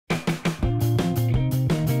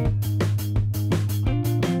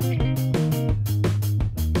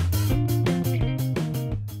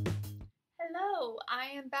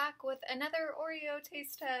with another Oreo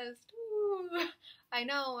taste test. Ooh. I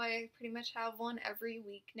know I pretty much have one every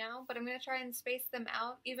week now, but I'm going to try and space them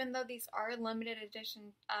out, even though these are limited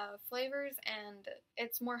edition flavors and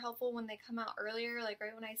it's more helpful when they come out earlier, like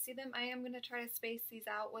right when I see them. I am going to try to space these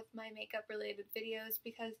out with my makeup related videos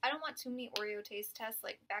because I don't want too many Oreo taste tests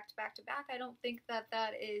like back to back to back. I don't think that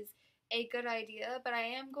that is a good idea, but I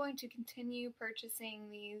am going to continue purchasing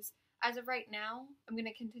these. As of right now, I'm going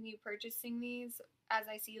to continue purchasing these as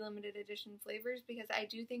I see limited edition flavors because I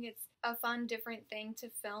do think it's a fun, different thing to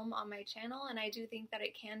film on my channel, and I do think that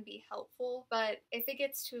it can be helpful. But if it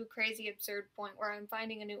gets to a crazy, absurd point where I'm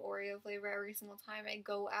finding a new Oreo flavor every single time I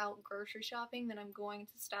go out grocery shopping, then I'm going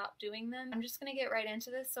to stop doing them. I'm just going to get right into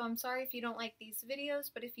this, so I'm sorry if you don't like these videos,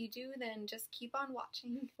 but if you do, then just keep on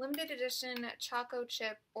watching. Limited edition Choco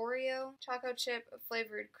Chip Oreo, Choco Chip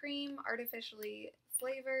flavored cream, artificially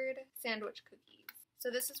flavored sandwich cookies. So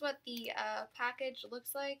this is what the package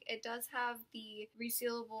looks like. It does have the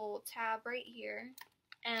resealable tab right here,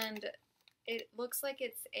 and it looks like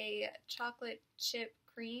it's a chocolate chip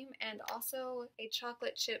cream and also a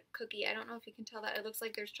chocolate chip cookie. I don't know if you can tell that. It looks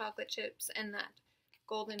like there's chocolate chips and that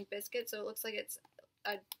golden biscuit, so it looks like it's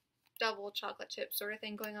a double chocolate chip sort of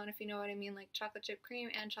thing going on, if you know what I mean, like chocolate chip cream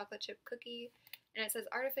and chocolate chip cookie. And it says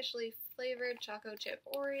artificially flavored Choco Chip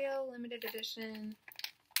Oreo, limited edition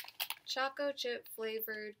Choco Chip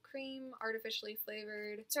flavored cream, artificially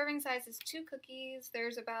flavored. Serving size is 2 cookies.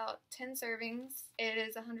 There's about 10 servings. It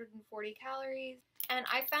is 140 calories. And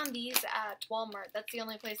I found these at Walmart. That's the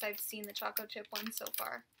only place I've seen the Choco Chip one so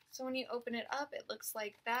far. So when you open it up, it looks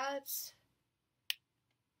like that.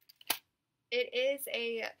 It is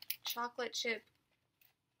a chocolate chip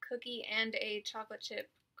cookie and a chocolate chip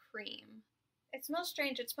cream. It smells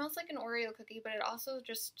strange. It smells like an Oreo cookie, but it also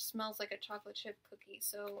just smells like a chocolate chip cookie,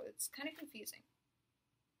 so it's kind of confusing.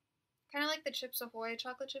 Kind of like the Chips Ahoy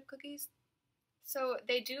chocolate chip cookies. So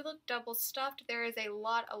they do look double stuffed. There is a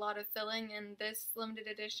lot of filling in this limited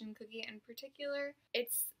edition cookie in particular.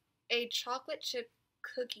 It's a chocolate chip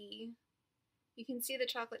cookie. You can see the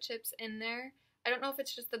chocolate chips in there. I don't know if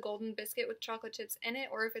it's just the golden biscuit with chocolate chips in it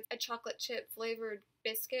or if it's a chocolate chip flavored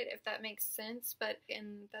biscuit, if that makes sense,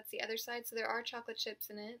 and that's the other side, so there are chocolate chips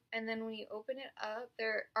in it. And then when you open it up,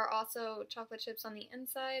 there are also chocolate chips on the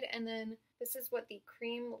inside, and then this is what the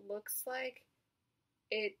cream looks like.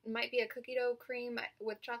 It might be a cookie dough cream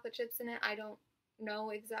with chocolate chips in it, I don't know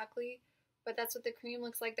exactly, but that's what the cream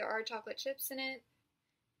looks like. There are chocolate chips in it.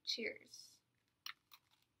 Cheers.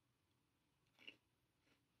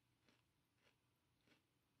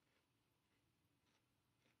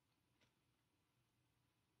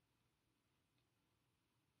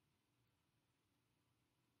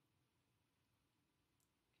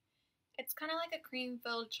 It's kind of like a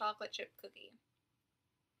cream-filled chocolate chip cookie.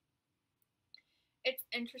 It's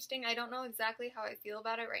interesting. I don't know exactly how I feel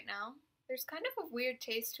about it right now. There's kind of a weird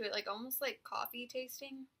taste to it, like almost like coffee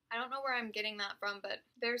tasting. I don't know where I'm getting that from, but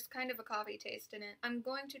there's kind of a coffee taste in it. I'm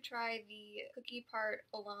going to try the cookie part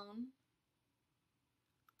alone.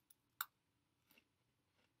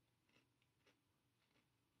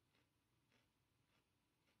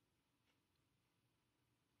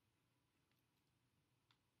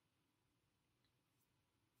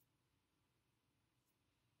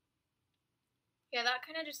 Yeah, that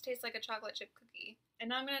kind of just tastes like a chocolate chip cookie. And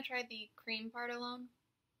now I'm going to try the cream part alone.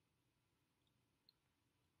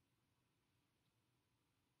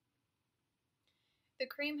 The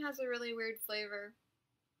cream has a really weird flavor.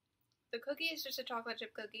 The cookie is just a chocolate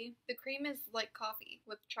chip cookie. The cream is like coffee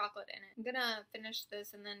with chocolate in it. I'm going to finish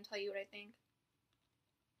this and then tell you what I think.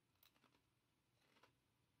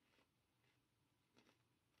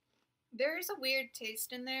 There is a weird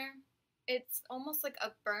taste in there. It's almost like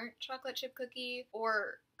a burnt chocolate chip cookie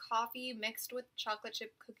or coffee mixed with chocolate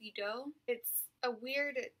chip cookie dough. It's a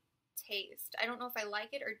weird taste. I don't know if I like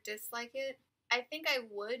it or dislike it. I think I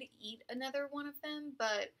would eat another one of them,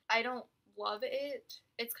 but I don't love it.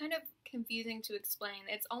 It's kind of confusing to explain.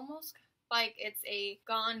 It's almost like it's a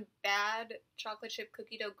gone bad chocolate chip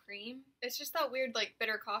cookie dough cream. It's just that weird like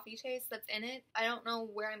bitter coffee taste that's in it. I don't know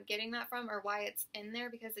where I'm getting that from or why it's in there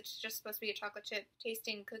because it's just supposed to be a chocolate chip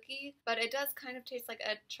tasting cookie, but it does kind of taste like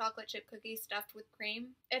a chocolate chip cookie stuffed with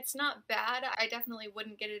cream. It's not bad. I definitely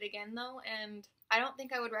wouldn't get it again though, and I don't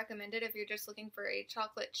think I would recommend it if you're just looking for a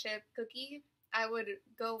chocolate chip cookie. I would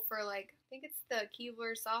go for like, I think it's the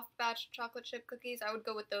Keebler soft batch chocolate chip cookies. I would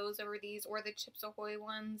go with those over these, or the Chips Ahoy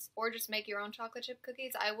ones, or just make your own chocolate chip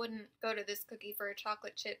cookies. I wouldn't go to this cookie for a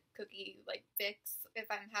chocolate chip cookie like fix if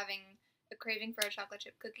I'm having a craving for a chocolate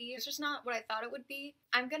chip cookie. It's just not what I thought it would be.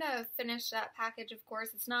 I'm gonna finish that package, of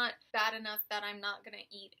course. It's not bad enough that I'm not gonna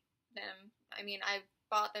eat them. I mean, I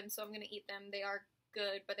bought them, so I'm gonna eat them. They are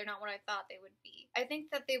good, but they're not what I thought they would be. I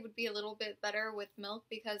think that they would be a little bit better with milk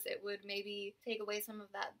because it would maybe take away some of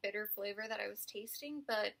that bitter flavor that I was tasting,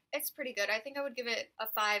 but it's pretty good. I think I would give it a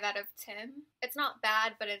 5 out of 10. It's not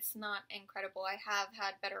bad, but it's not incredible. I have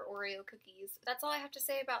had better Oreo cookies. That's all I have to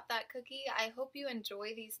say about that cookie. I hope you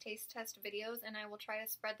enjoy these taste test videos, and I will try to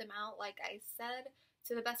spread them out, like I said,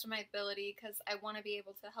 to the best of my ability, because I want to be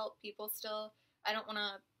able to help people still. I don't want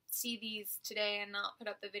to see these today and not put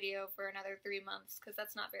up the video for another 3 months, because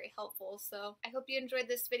that's not very helpful. So I hope you enjoyed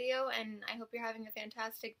this video, and I hope you're having a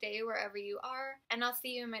fantastic day wherever you are, and I'll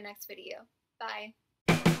see you in my next video. Bye!